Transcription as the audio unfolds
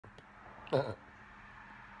So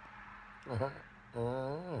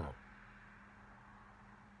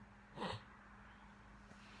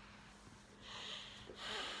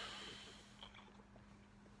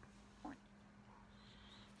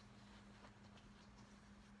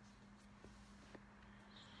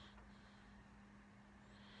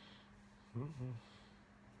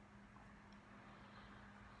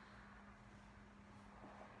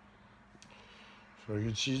you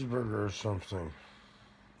get cheeseburger or something.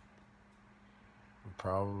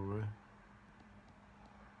 Probably.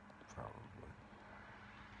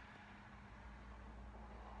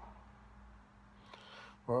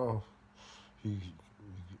 Well, you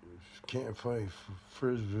can't play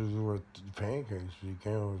frisbees with pancakes. You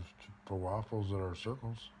can with waffles that are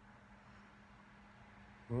circles.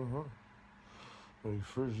 Like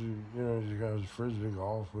frisbee, you guys frisbee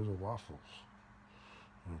golf with the waffles.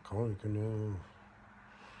 And Coney Canoe.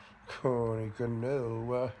 Coney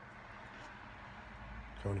Canoe.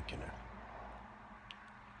 Coney Canoe.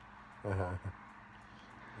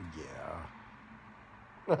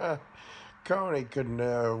 Yeah. Coney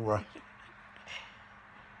Canoe.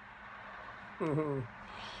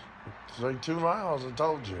 It's like 2 miles, I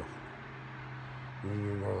told you. You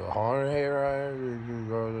can go to the haunted hayride, you can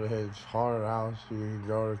go to the haunted house, you can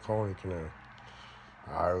go to Coney Canoe.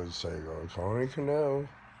 I would say go to Coney Canoe.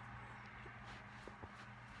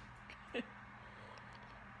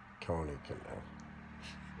 Coney Canoe.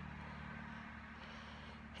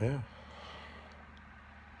 Yeah.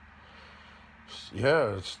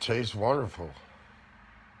 Yeah, it tastes wonderful.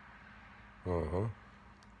 And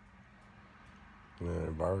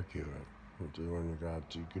then barbecue it. When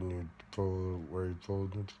you can pull where you pull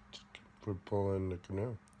in the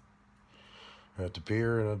canoe. At the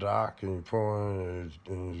pier and the dock, and you pull in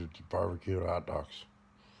and you barbecue hot dogs.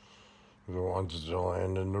 The ones that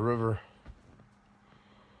land in the river.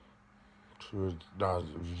 So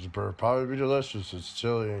it'd probably be delicious. It's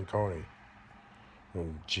chili and coney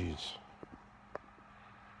and cheese.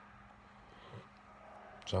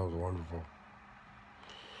 Sounds wonderful.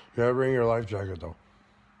 You gotta bring your life jacket though.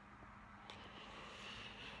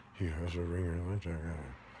 You have to bring your life jacket.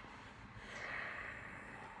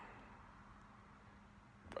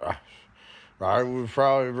 I would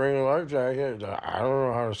probably bring a life jacket. I don't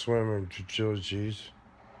know how to swim in chili cheese.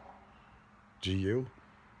 Do you?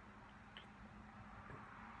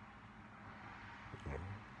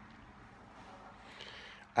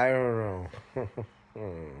 I don't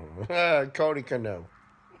know. Coney Canoe.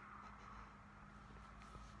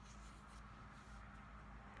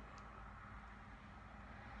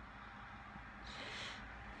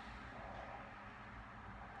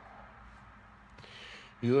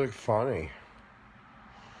 You look funny.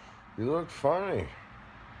 You look funny.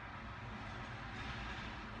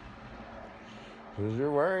 Because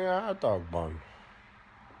you're wearing a hot dog bun.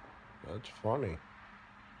 That's funny.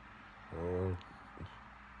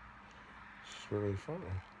 It's really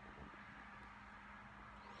funny.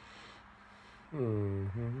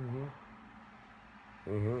 And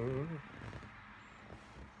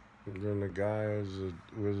then the guy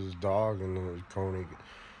with his dog in the Coney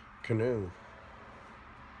Canoe.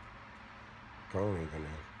 Coney Canoe.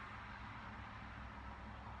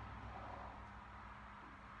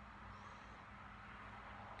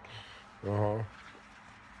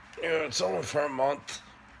 Yeah, it's only for a month.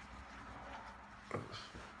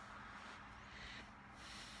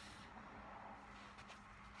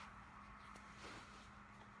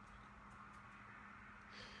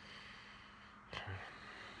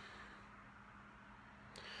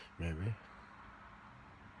 Maybe.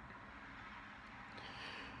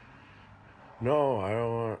 No, I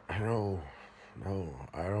don't want. No,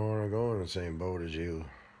 I don't want to go in the same boat as you.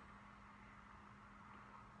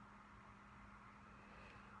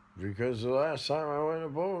 Because the last time I went in a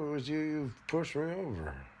boat, it was you. You pushed me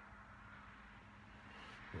over.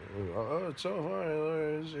 Oh, it's so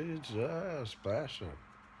funny. It's splashing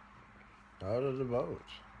out of the boat.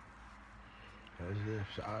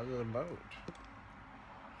 It's out of the boat.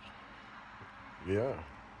 Yeah.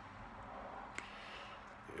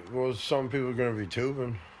 Well, some people are going to be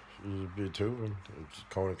tubing. It'll be tubing. It's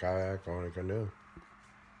Coney kayak, Coney canoe.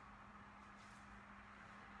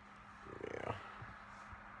 Yeah.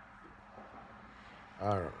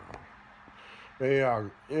 I don't know. But yeah,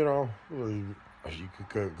 you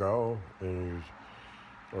could go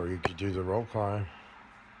or you could do the rope climb.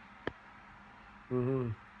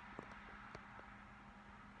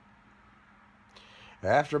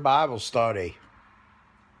 After Bible study.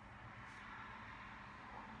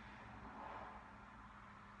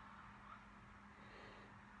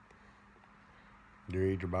 Do you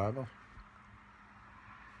read your Bible?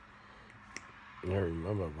 Very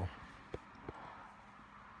memorable.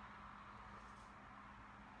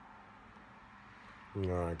 You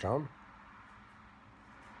wanna come?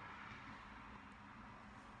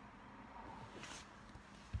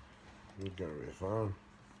 It's gonna be fun.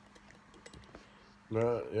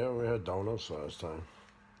 But yeah, we had donuts last time.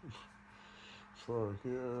 Fuck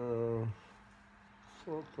yeah.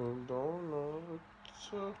 Fucking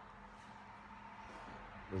donuts.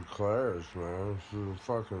 Eclairs, man. This is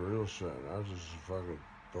fucking real shit. Not just fucking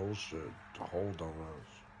bullshit. The whole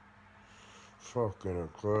donuts. Fucking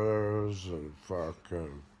eclairs and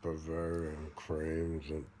fucking Bavarian creams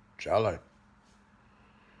and jelly.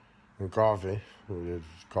 And coffee. We did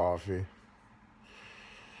coffee.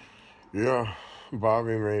 Yeah.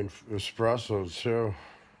 Bobby made espressos too.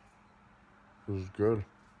 It was good.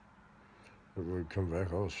 We'd come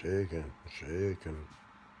back all shaking.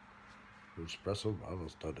 Espresso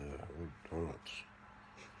bubbles today with donuts.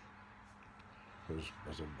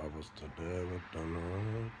 Espresso bubbles today with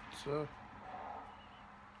donuts.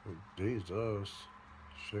 Jesus.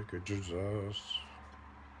 Shake it, Jesus.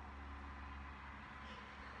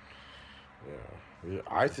 Yeah. You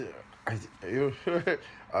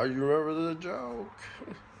remember the joke?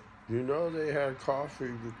 You know they had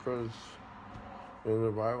coffee because in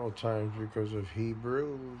the Bible times because of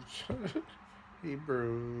Hebrews.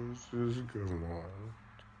 Hebrews is come on.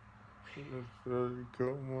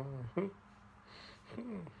 Come on.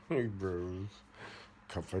 Hebrews.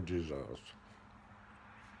 Come for Jesus.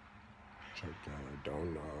 Check out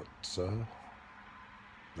donuts.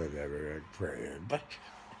 Bavarian crab.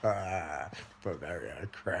 Bavarian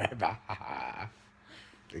crab.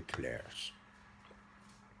 Eclairs.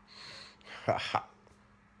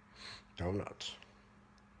 Donuts.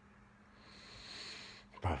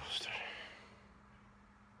 Bible study.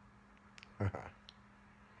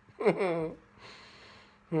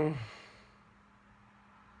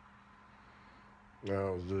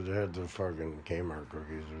 No, they had the fucking Kmart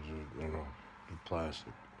cookies, or the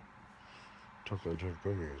plastic. Chocolate chip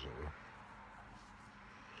cookies.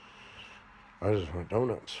 I just want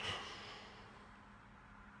donuts.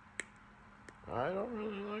 I don't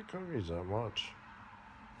really like cookies that much.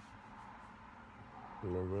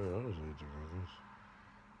 Nobody else eats the cookies.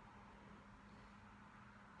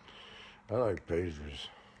 I like pastries.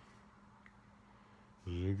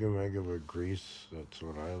 You can make it with grease. That's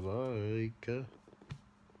what I like.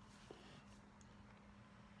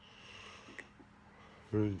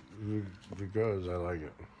 Because I like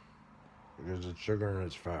it. Because it's sugar and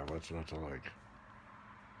it's fat. What's not to like?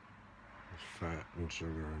 It's fat and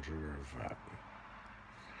sugar and fat.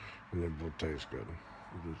 And they both taste good.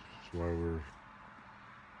 That's why we're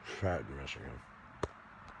fat in Michigan.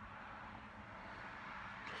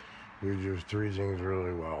 We do three things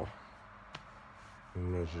really well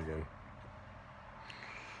in Michigan.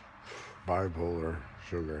 Bipolar,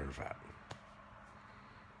 sugar, and fat.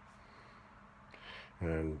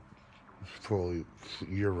 And full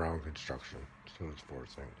year-round construction. So it's four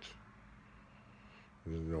things.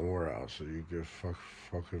 There's nowhere else. So you get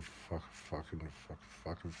fucking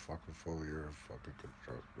full year of fucking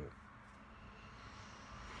construction.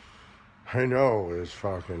 I know, it's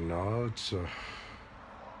fucking nuts.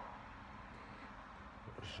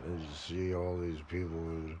 And you see all these people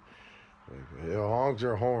who, like, they honk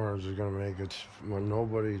their horns are gonna make it when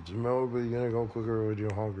nobody's gonna go quicker with you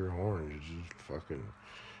honk your horn. You just fucking,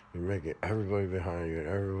 you're making everybody behind you and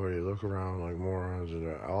everybody look around like morons and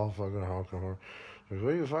they're all fucking honking horn. Like,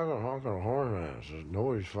 what are you fucking honking a horn at? So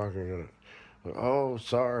nobody's fucking gonna, like, oh,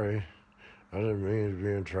 sorry, I didn't mean to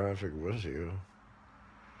be in traffic with you.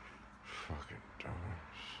 Fucking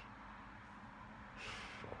dumbass.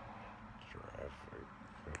 Traffic.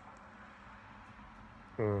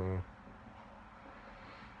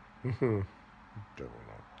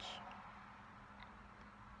 Donuts.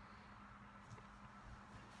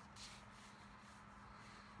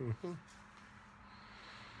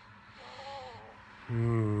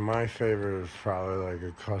 My favorite is probably like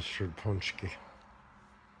a custard punchki.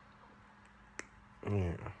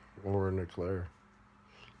 Yeah. Or an eclair.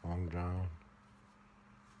 Long John.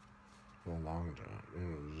 Well, Long John. You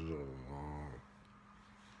know, this is a long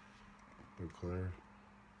eclair.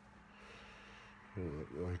 Yeah,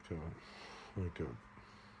 like a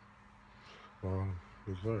long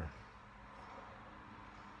eclair.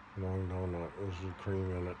 Long donut. There's cream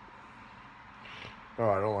in it. Oh,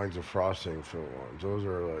 I don't like the frosting filled ones. Those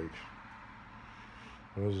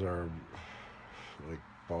are like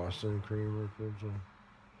Boston cream or something.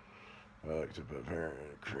 I like the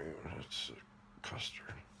Bavarian cream. It's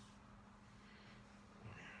custard.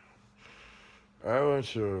 I went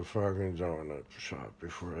to a fucking donut shop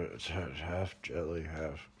before. It had half jelly,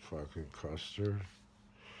 half fucking custard.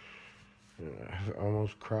 And I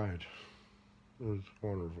almost cried. It was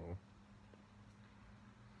wonderful.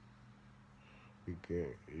 You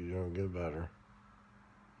don't get better.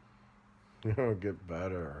 You don't get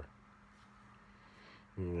better.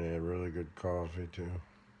 And they had really good coffee too.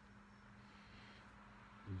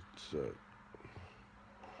 It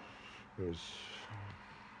was,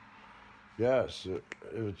 yes,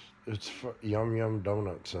 it's Yum Yum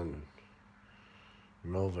Donuts in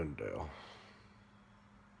Melvindale.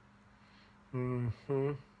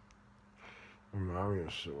 Mm-hmm. My mom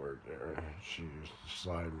used to work there. She used to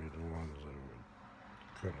slide me the ones I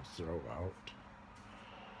couldn't throw out.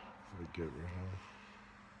 I'd get rid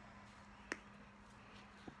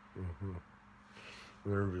of. Mm-hmm.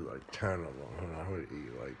 There'd be like 10 of them, and I would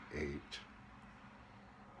eat like 8.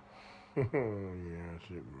 Yeah,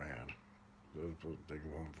 she's mad. They was supposed to take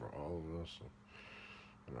one for all of us,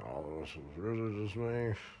 and all of us was really just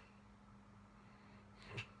me.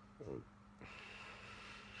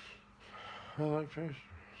 I like pastries.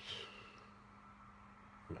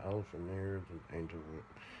 And elephant ears and angel wings.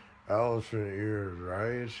 Elephant ears,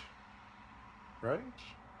 right? Right?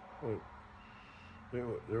 Look,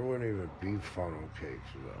 there wouldn't even be funnel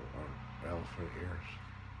cakes without elephant ears.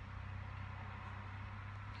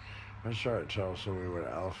 I tried to tell somebody what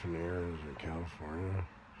elephant ears in California,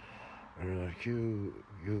 and they're like, you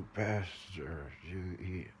bastard, you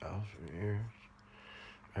eat elephant ears?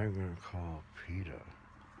 I'm gonna call PETA.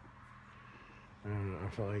 And I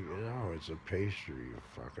felt like, no, it's a pastry, you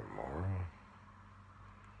fucking moron.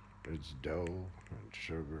 It's dough and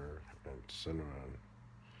sugar and cinnamon.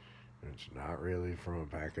 It's not really from a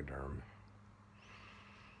pachyderm.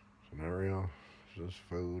 It's not real. It's just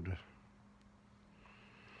food.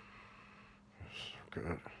 It's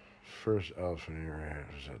good. First elephant ear I had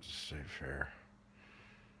was at the state fair.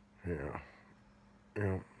 Yeah.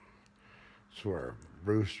 I swear, a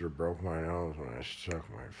rooster broke my nose when I stuck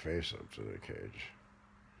my face up to the cage.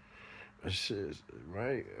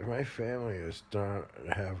 My family is not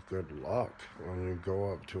have good luck when you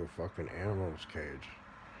go up to a fucking animal's cage.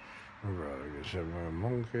 My brother gets hit by a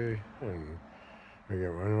monkey, and I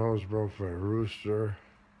get my nose broke by a rooster.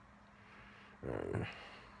 And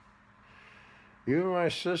even my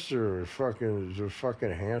sister was a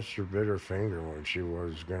fucking hamster bit her finger when she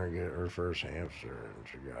was gonna get her first hamster, and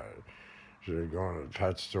she got it. She was going to the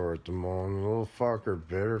pet store at the mall, and the little fucker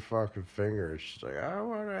bit her fucking finger. She's like, I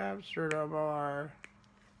want a hamster no more.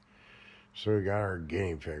 So we got her a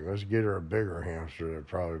guinea pig. Let's get her a bigger hamster that'd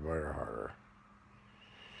probably bite her harder.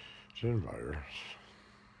 She didn't bite her.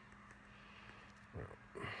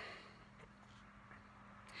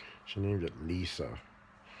 She named it Lisa.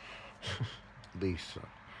 Lisa.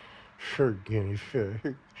 Her guinea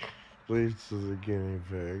pig. Lisa's a guinea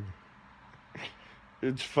pig.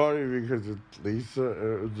 It's funny because it's Lisa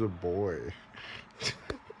and it was a boy.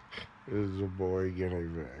 It was a boy guinea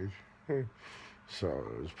pig. So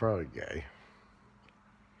it was probably gay.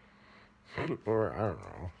 Or, I don't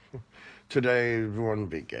know. Today it wouldn't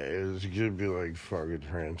be gay. It could be like fucking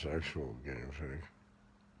transsexual guinea pig.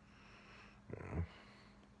 Yeah.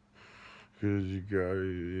 Because you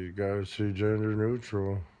gotta see gender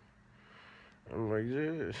neutral. I'm like,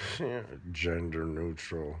 yeah, gender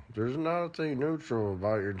neutral. There's nothing neutral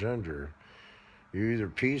about your gender. You either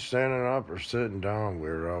pee standing up or sitting down,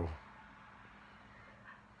 weirdo.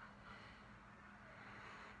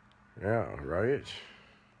 Yeah, right?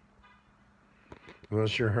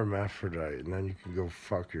 Unless you're hermaphrodite, and then you can go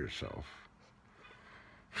fuck yourself.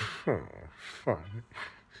 Oh, fun.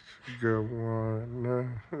 Go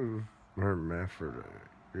on. Hermaphrodite.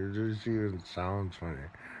 It just even sounds funny.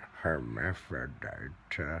 Hermaphrodite.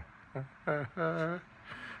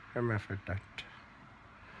 Hermaphrodite.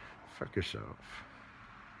 Fuck yourself.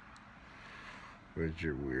 With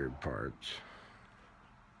your weird parts.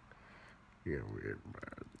 Your weird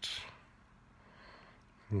parts.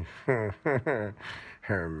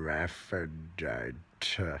 Hermaphrodite.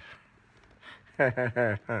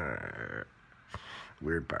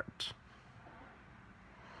 Weird parts.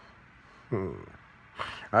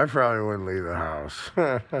 I probably wouldn't leave the house.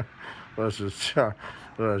 let's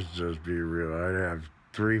just be real. I'd have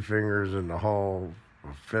 3 fingers in the hole,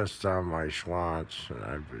 a fist on my schwanz, and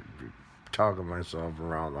I'd be talking myself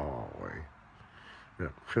around the hallway.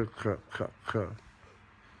 Yeah.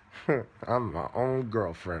 I'm my own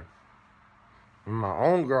girlfriend.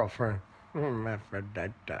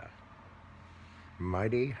 Hermaphrodite.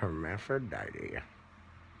 Mighty hermaphrodite.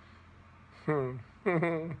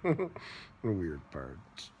 Weird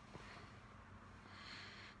parts.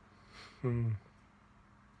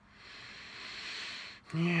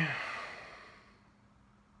 Yeah.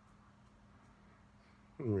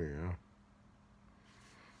 Yeah.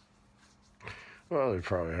 Well, they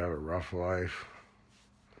probably had a rough life.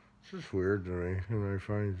 It's just weird to me, and I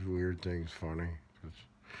find weird things funny. 'Cause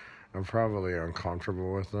I'm probably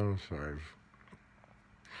uncomfortable with them, so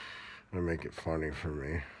I make it funny for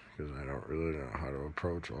me because I don't really know how to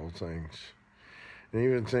approach all things. And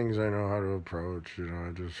even things I know how to approach,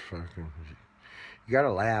 I just fucking. You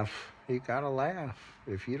gotta laugh. You gotta laugh.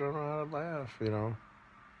 If you don't know how to laugh,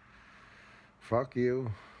 fuck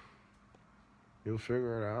you. You'll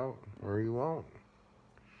figure it out, or you won't.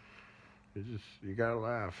 You gotta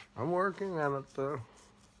laugh. I'm working on it though.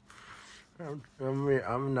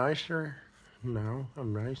 I'm nicer. No,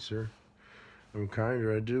 I'm nicer. I'm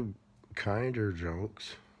kinder. I do kinder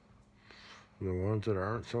jokes. The ones that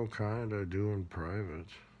aren't so kind, I do in private.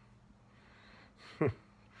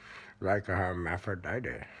 Like a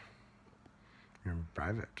hermaphrodite. In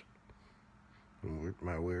private. With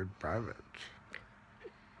my weird private.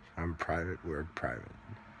 I'm private, weird private.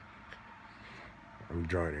 I'm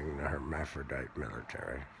joining the hermaphrodite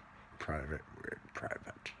military. Private, weird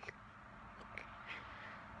private.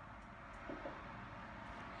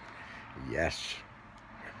 Yes.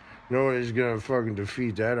 Nobody's gonna fucking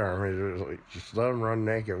defeat that army. Just let them run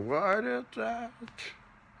naked. What is that?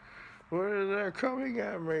 What is that coming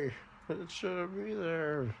at me? It shouldn't be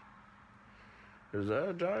there. Is that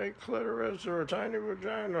a giant clitoris or a tiny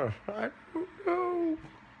vagina? I don't know.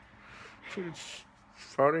 It's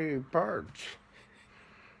funny parts.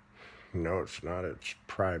 No, it's not. It's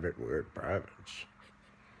private, weird privates.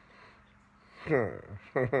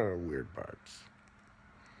 Weird parts.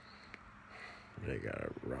 They got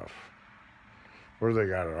it rough. Or they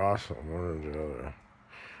got it awesome, one or the other.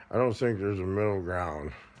 I don't think there's a middle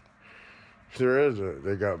ground. If there is,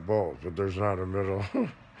 they got both, but there's not a middle.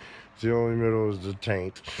 The only middle is the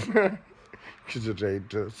taint. Because it ain't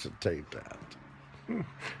this, it ain't that.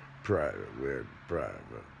 Private, weird,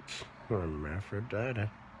 private. Hermaphrodite.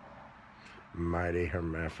 Mighty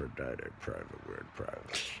hermaphrodite, private, weird,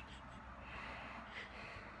 private.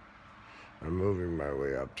 I'm moving my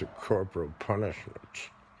way up to corporal punishment.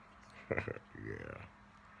 Yeah.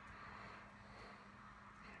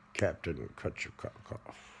 Captain, cut your cock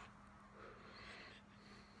off.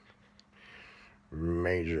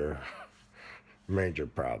 Major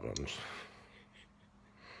problems.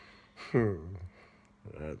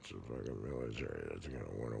 That's a fucking military that's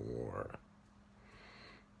gonna win a war.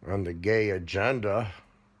 On the gay agenda.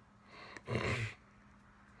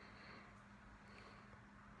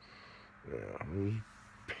 Yeah, who's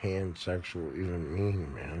pansexual even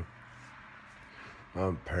mean, man?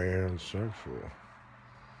 I'm pansexual.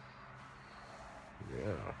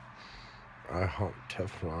 Yeah. I hunt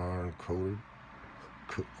Teflon coated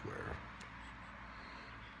cookware.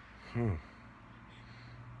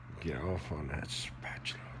 Get off on that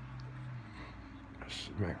spatula. I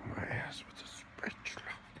smack my ass with a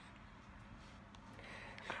spatula.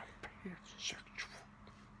 I'm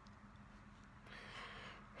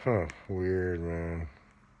pansexual. Weird, man.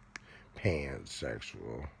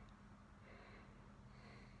 Pansexual.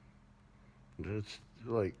 It's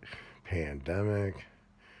like pandemic,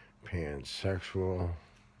 pansexual.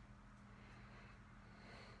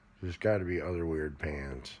 There's got to be other weird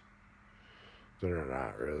pans that are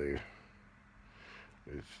not really.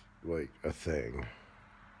 It's like a thing.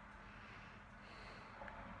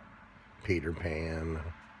 Peter Pan.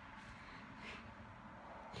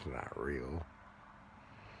 It's not real.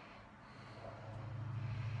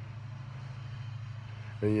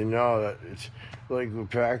 And you know that it's like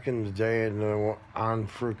back in the day on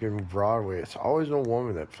freaking Broadway, it's always a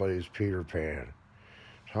woman that plays Peter Pan.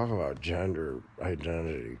 Talk about gender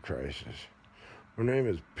identity crisis. My name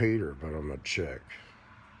is Peter, but I'm a chick.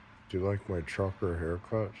 Do you like my trucker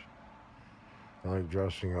haircut? I like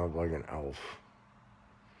dressing up like an elf.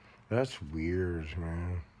 That's weird,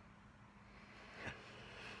 man.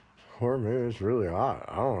 Or maybe it's really hot.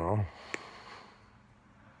 I don't know.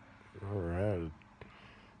 Never had a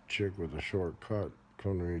chick with a short cut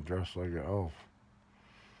come to me dressed like an elf.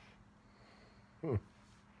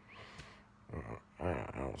 I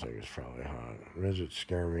don't think it's probably hot. Midgets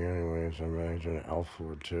scare me anyways. I imagine an elf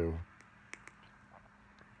would too.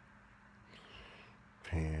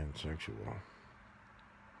 Pansexual.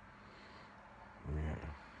 Yeah.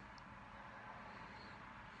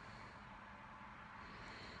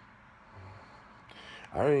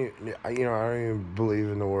 I don't even believe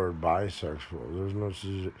in the word bisexual. There's no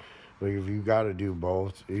like if you got to do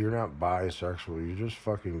both, you're not bisexual. You're just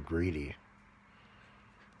fucking greedy.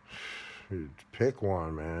 Pick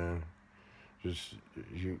one, man. Just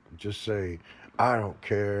say I don't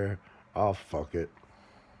care. I'll fuck it.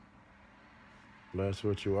 That's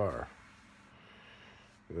what you are.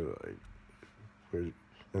 Like,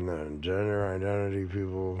 and then gender identity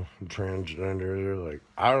people, transgender, they're like,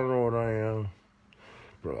 I don't know what I am,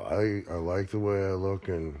 but I like the way I look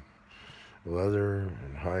in leather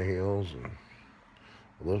and high heels and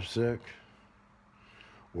lipstick.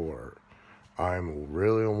 Or I'm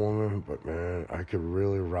really a woman, but man, I could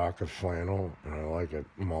really rock a flannel, and I like a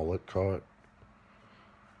mullet cut,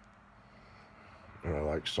 and I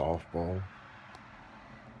like softball.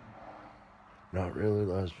 Not really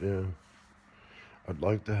lesbian. I'd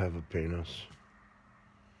like to have a penis.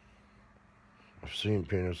 I've seen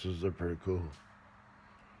penises, they're pretty cool.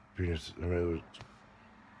 Penis, I mean,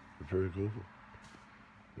 they're pretty cool.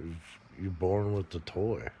 You're born with the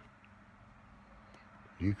toy.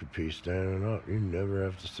 You could pee standing up. You never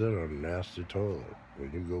have to sit on a nasty toilet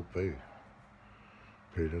when you go pee.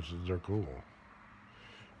 Penises are cool.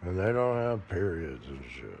 And they don't have periods and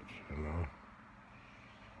shit, you know?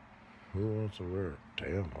 Who wants to wear a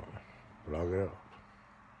tampon? But I'll get up.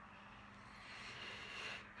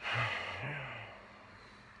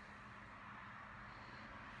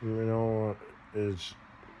 You know what? It's...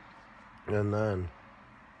 And then...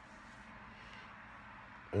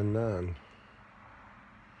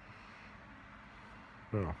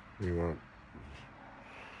 No, you want...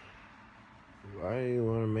 Why do you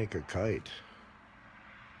want to make a kite?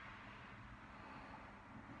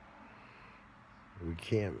 We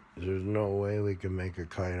can't... There's no way we can make a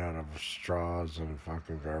kite out of straws and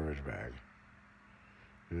fucking garbage bag.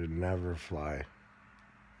 It would never fly.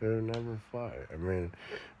 It would never fly. I mean,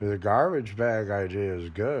 the garbage bag idea is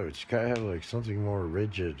good. It's gotta have like something more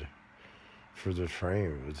rigid for the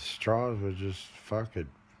frame. The straws would just fuck it.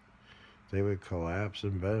 They would collapse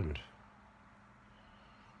and bend.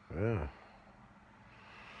 Yeah.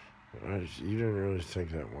 You didn't really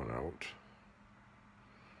think that one out.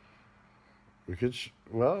 We could,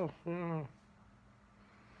 well, yeah.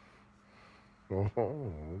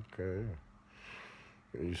 Oh, okay.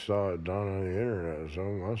 You saw it done on the internet, so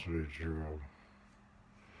it must be true.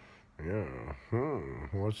 Yeah.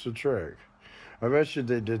 What's the trick? I bet you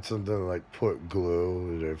they did something like put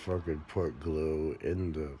glue. They fucking put glue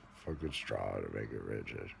in the fucking straw to make it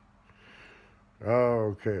rigid.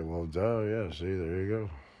 Oh, okay. Well, duh. Yeah. See, there you go.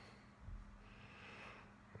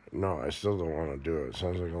 No, I still don't want to do it. It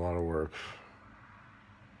sounds like a lot of work.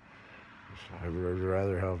 I would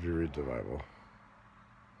rather help you read the Bible.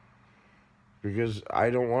 Because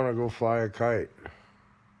I don't want to go fly a kite.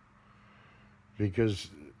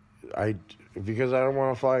 Because I don't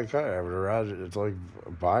want to fly a kite. I would rather it's like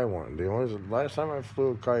buy one. Last time I flew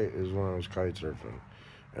a kite is when I was kite surfing,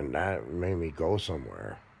 and that made me go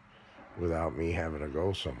somewhere without me having to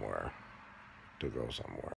go somewhere to go somewhere.